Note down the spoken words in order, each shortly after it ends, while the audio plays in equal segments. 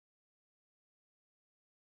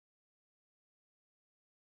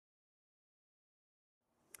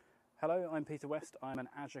Hello, I'm Peter West. I'm an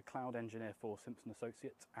Azure Cloud Engineer for Simpson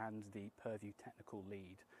Associates and the Purview Technical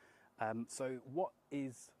Lead. So what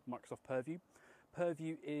is Microsoft Purview?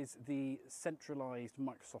 Purview is the centralized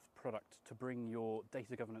Microsoft product to bring your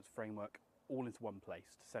data governance framework all into one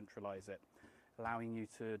place, to centralize it, allowing you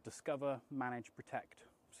to discover, manage, protect,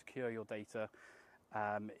 secure your data,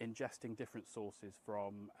 ingesting different sources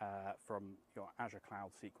from your Azure Cloud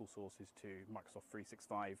SQL sources to Microsoft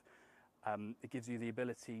 365. It gives you the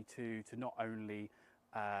ability to not only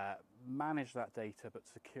manage that data but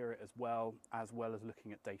secure it as well as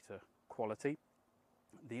looking at data quality.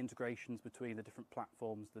 The integrations between the different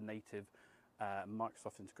platforms, the native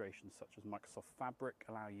Microsoft integrations such as Microsoft Fabric,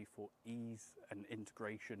 allow you for ease and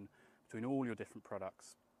integration between all your different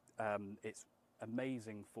products. It's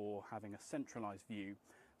amazing for having a centralized view.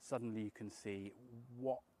 Suddenly you can see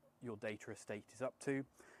what your data estate is up to.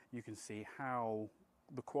 You can see how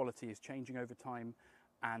the quality is changing over time,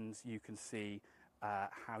 and you can see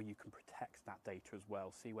how you can protect that data as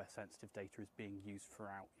well, see where sensitive data is being used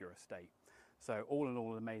throughout your estate. So all in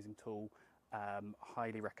all, an amazing tool,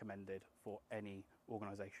 highly recommended for any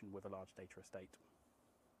organisation with a large data estate.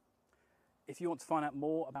 If you want to find out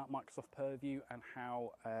more about Microsoft Purview and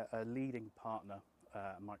how a leading partner,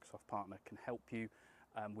 Microsoft partner, can help you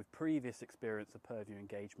with previous experience of Purview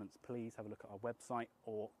engagements, please have a look at our website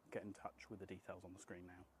or get in touch with the details on the screen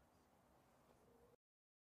now.